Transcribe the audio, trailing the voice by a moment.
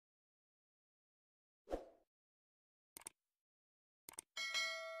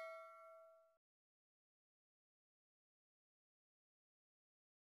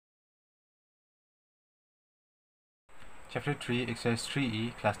Chapter 3, Exercise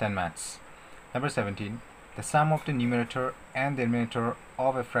 3E, Class 10 Maths. Number 17. The sum of the numerator and denominator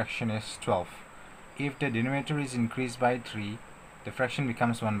of a fraction is 12. If the denominator is increased by 3, the fraction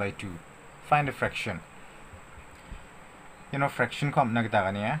becomes 1 by 2. Find the fraction. fraction ko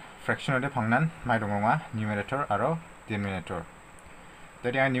nagdagania. Fraction ode phangnan maidongonga numerator aro denominator.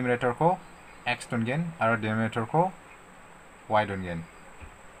 Tadi ang numerator ko x dongen aro denominator ko y dongen.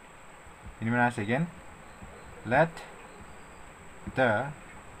 Ini mana again? Let the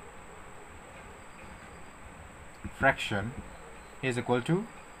fraction is equal to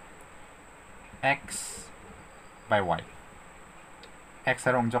x by y. X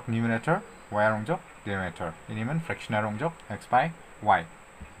arongjok numerator, y arongjok denominator. Ini man fraction arongjok x by y.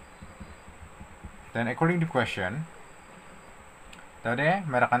 Then according to question, tadi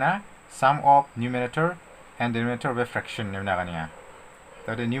merakana sum of numerator and denominator of a fraction nemnagania.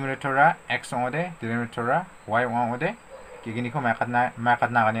 Tadi numerator ra x ode, denominator ra y ode. Kigini ko makat na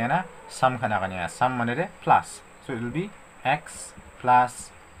kanya sum kana kanya. Sum manede plus. So it will be x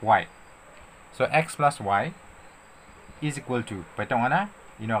plus y. So x plus y is equal to patong ana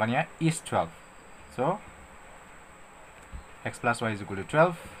kanya is 12. So x plus y is equal to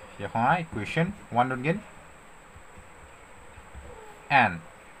 12. Here equation 1 again. And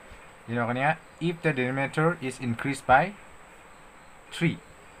kanya if the denominator is increased by 3,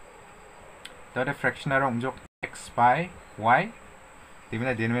 the fraction arongjok x by y, the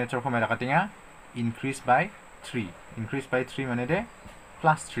denominator ko merakatinga increase by 3. Increase by 3 manede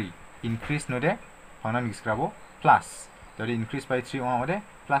plus 3. Increase no de pangna mix krabo plus. The increase by 3 ode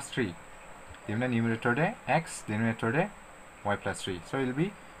plus 3. The numerator de x, denominator de y plus 3. So it will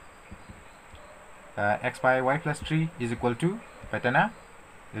be x by y plus 3 is equal to patana.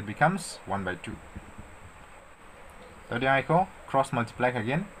 It becomes 1 by 2. So I go cross multiply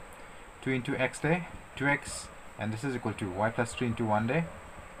again. 2 into x de 2x, and this is equal to y plus 3 into 1 de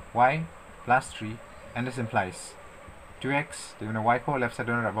y plus 3, and this implies 2x the y ko left side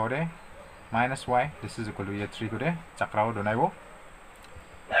donor about de minus y. This is equal to 3 ko de chakrao donaibo.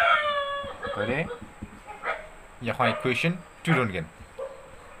 So de equation 2 don again.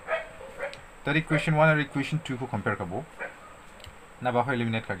 That equation 1 or equation 2 ko compare kabo. Na ba ko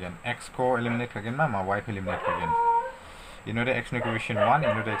eliminate again. X ko eliminate again ma y ko eliminate again. You know the x equation 1, you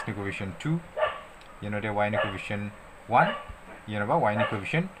know the x equation 2, you know the y equation 1, you know the y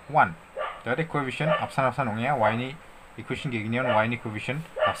equation 1. That equation option ongya y ni equation gignion y equation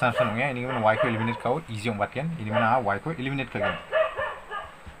option ongya ini man y ko eliminate kao easy ong batken ini man y ko eliminate kagen.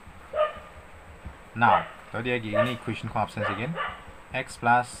 Now that the gigni equation ko options again x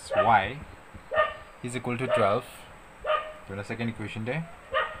plus y is equal to 12. So the second equation there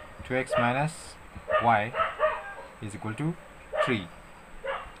 2x minus y is equal to 3.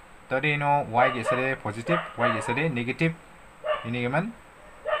 Tadi y yesterday positive, y yesterday negative. Ini man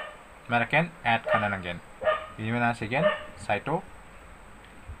merakan add kanan again. Ini mana again cyto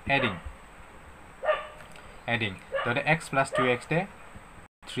adding. Tadi x plus 2x de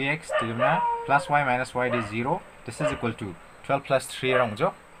 3x dimana plus y minus y is 0. This is equal to 12 plus 3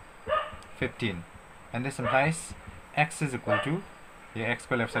 rongjo 15, and this implies x is equal to x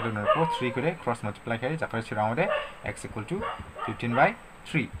को left side donor को 3 को cross multiply करें जाकर चिराओं दे x equal to 15 by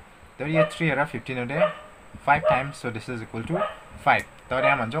 3. तो ये 3 era 15 हो दे 5 times, so this is equal to 5. तो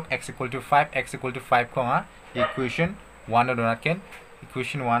यहाँ मंजोक x equal to 5 को हाँ equation 1 हो donut केन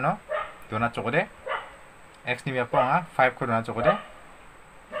equation 1 हो donut चोको दे x नहीं व्यापक हाँ 5 को donut choco they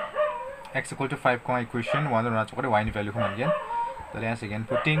x equal to 5 को हाँ equation 1 हो donut चोको दे y नहीं value को मंगेन. तो यहाँ से again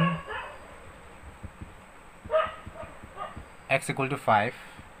putting x equal to 5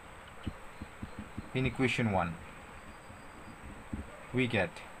 in equation 1, we get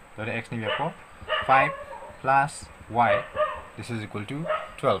that x ni 5 plus y, this is equal to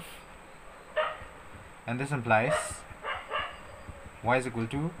 12, and this implies y is equal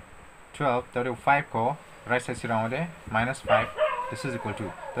to 12. That is 5 ko right side sirang ode minus 5, this is equal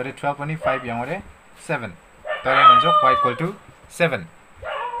to that is 12 only 5 yang ode 7. That is y equal to 7.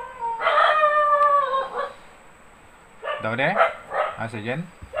 As again,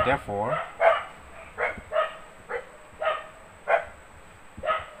 therefore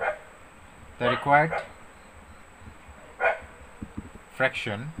the required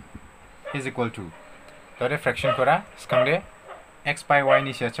fraction is equal to the fraction kora skangde x by y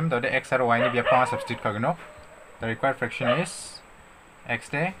ni siacham the x or y ni biapa substitute kagno. The required fraction is x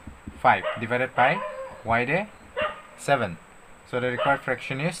de 5 divided by y de 7. So the required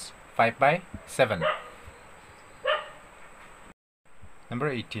fraction is 5 by 7. Number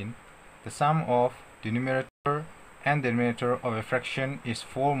 18. The sum of the numerator and denominator of a fraction is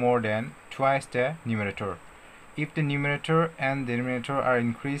 4 more than twice the numerator. if the numerator and denominator are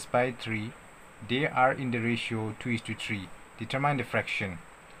increased by 3, they are in the ratio 2:3. Determine the fraction.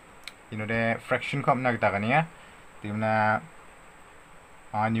 You know the fraction ko nagdagania. Dimna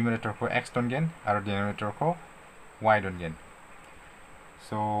numerator ko x dongen, or denominator ko y dongen.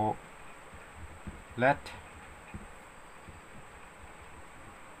 So let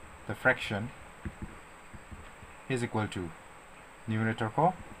the fraction is equal to numerator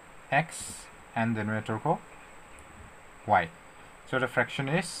ko x and denominator ko y. So the fraction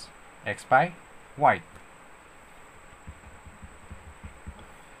is x by y.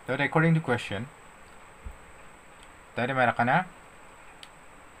 So according to question, tadi merakana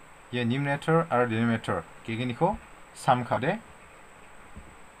ya numerator or denominator kigini ko sum kade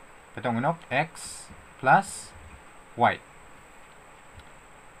petong x plus y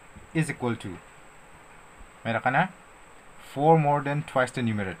is equal to merakana 4 more than twice the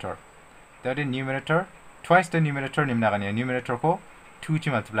numerator. That is numerator twice the numerator nimnagania numerator ko 2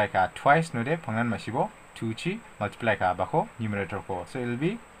 chi multiply ka twice no de pangnan masibo 2 chi multiply ka bako numerator ko. So it will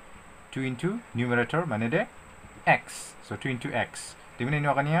be 2 into numerator manede x. So 2 into x. Dimana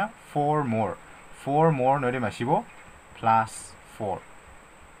ino kania 4 more. 4 more no de masibo plus 4.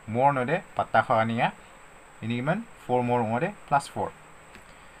 More no de patta kania. Ini man 4 more no de plus 4.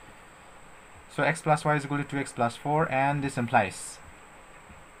 So x plus y is equal to 2x plus 4, and this implies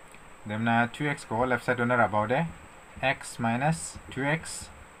then 2x go left side donor about x minus 2x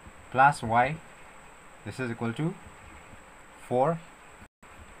plus y. This is equal to 4.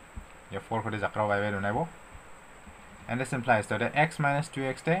 Yeah, 4 could is across by way, and this implies that x minus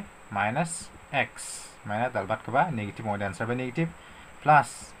 2x de minus x minus dalbat kaba negative more than 7 negative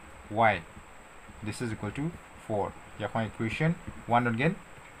plus y. This is equal to 4. Yeah, equation 1 again.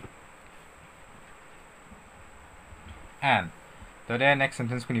 And the next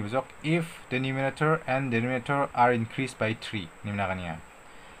sentence ko nibusok, if the numerator and denominator are increased by 3 nimna kaniya.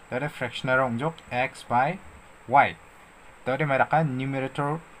 The fraction arong jok x by y. The meraka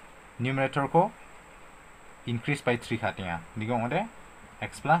numerator ko increase by 3 khatiya. Digong ode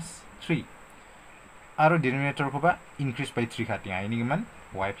x plus 3. Aro denominator ko ba increase by 3 khatiya. Ini man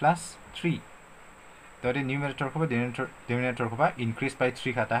y plus 3. The numerator ko ba denominator ko ba increase by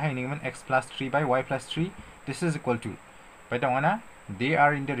 3 khata hai. Ini man x plus 3 by y plus 3. This is equal to they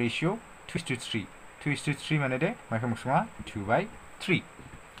are in the ratio 2:3. 2:3 manade 2 by 3.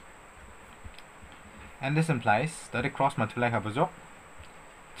 And this implies that the cross multiply habazo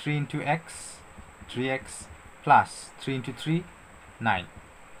 3 into x, 3x plus 3 into 3, 9.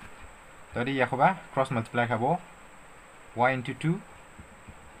 Tadi yakoba cross multiply habo y into 2,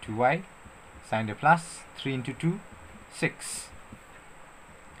 2y, sign the plus 3 into 2, 6.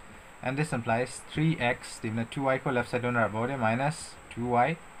 And this implies 3x, the 2y ko left side donor about minus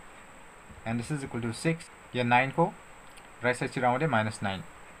 2y, and this is equal to 6. Yeah, 9 ko right side around minus 9.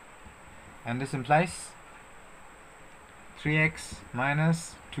 And this implies 3x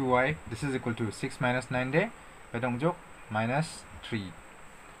minus 2y, this is equal to 6 minus 9 de bedong jok minus 3.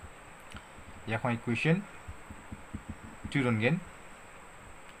 Yeah, equation 2 dongen.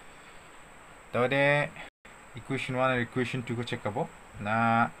 Tawade equation 1 and equation 2 ko check kabo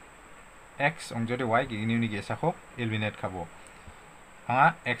na x ongjode y gini ni gesa ko eliminate kabo.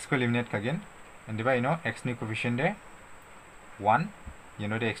 Anga x ko eliminate kagen, and diba x ni coefficient de 1,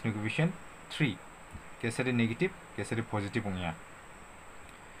 de x ni coefficient 3. Kesa de negative, kesa de positive ungya.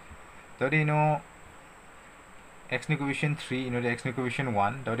 Tawde x ni coefficient 3, de x ni coefficient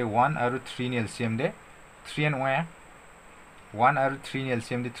 1. Tawde 1 aru 3 ni LCM de 3 and y. 1 aru 3 ni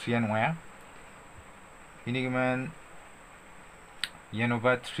LCM de 3 and y. Ini giman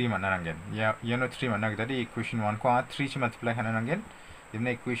over 3 mananangen. Yeah, 3 manag that equation 1 ko 3 chi multiply hananangen. Then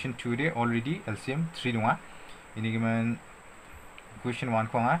equation 2 de already LCM 3 dunga. Ini given equation 1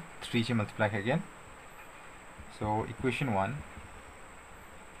 ko 3 chi multiply again. So equation 1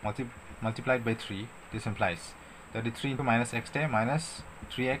 multiplied by 3, this implies that the 3 into minus x de minus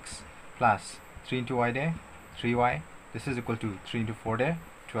 3x plus 3 into y de 3y. This is equal to 3 into 4 de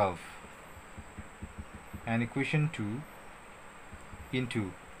 12. And equation 2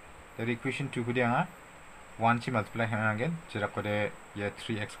 into that equation 2 ko dia 1 chi multiply hanan again jira ko de ye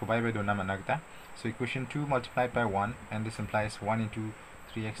 3x ko by dona managta. So equation 2 multiplied by 1, and this implies 1 into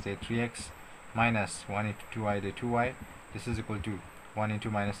 3x de 3x minus 1 into 2y de 2y. This is equal to 1 into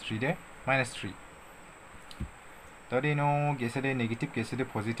minus 3 de minus 3. Tadi gesa de negative, gesa de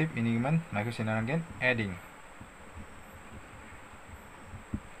positive. Ini man mako sinan again adding.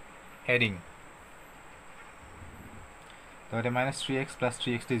 So the minus 3x plus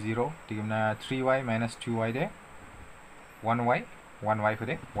 3x de 0. Tigimna 3y minus 2y de 1y ko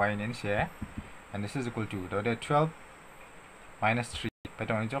de y nen share and this is equal to 12 minus 3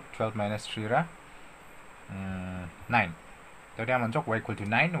 betul jok 12 minus 3 ra 9 tadi aman jok y equal to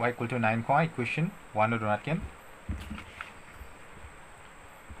 9 ko equation 1 donat ken.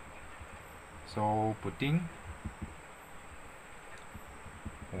 So putting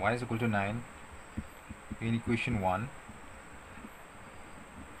y is equal to 9 in equation 1,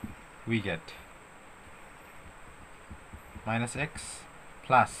 we get minus x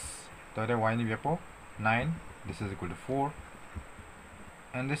plus tadi y ni biapo 9, this is equal to 4,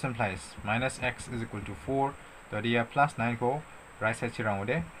 and this implies minus x is equal to 4 tadi plus 9 ko right side chirang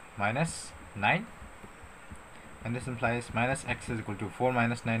ude minus 9, and this implies minus x is equal to 4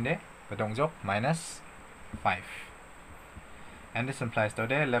 minus 9 de betong jok minus 5, and this implies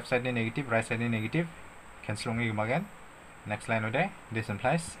tadi left side ni negative, right side ni negative, cancel ongi again. Next line ude this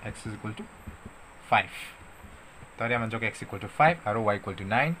implies x is equal to 5. Tadi aman jok x equal to 5 aro y equal to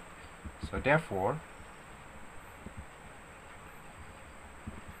 9. So therefore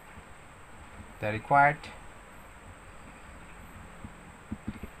the required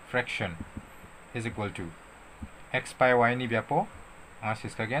fraction is equal to x by y ni biapo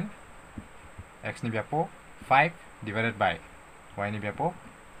again x ni biapo 5 divided by y ni biapo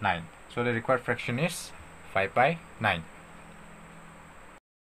 9. So the required fraction is 5 by 9.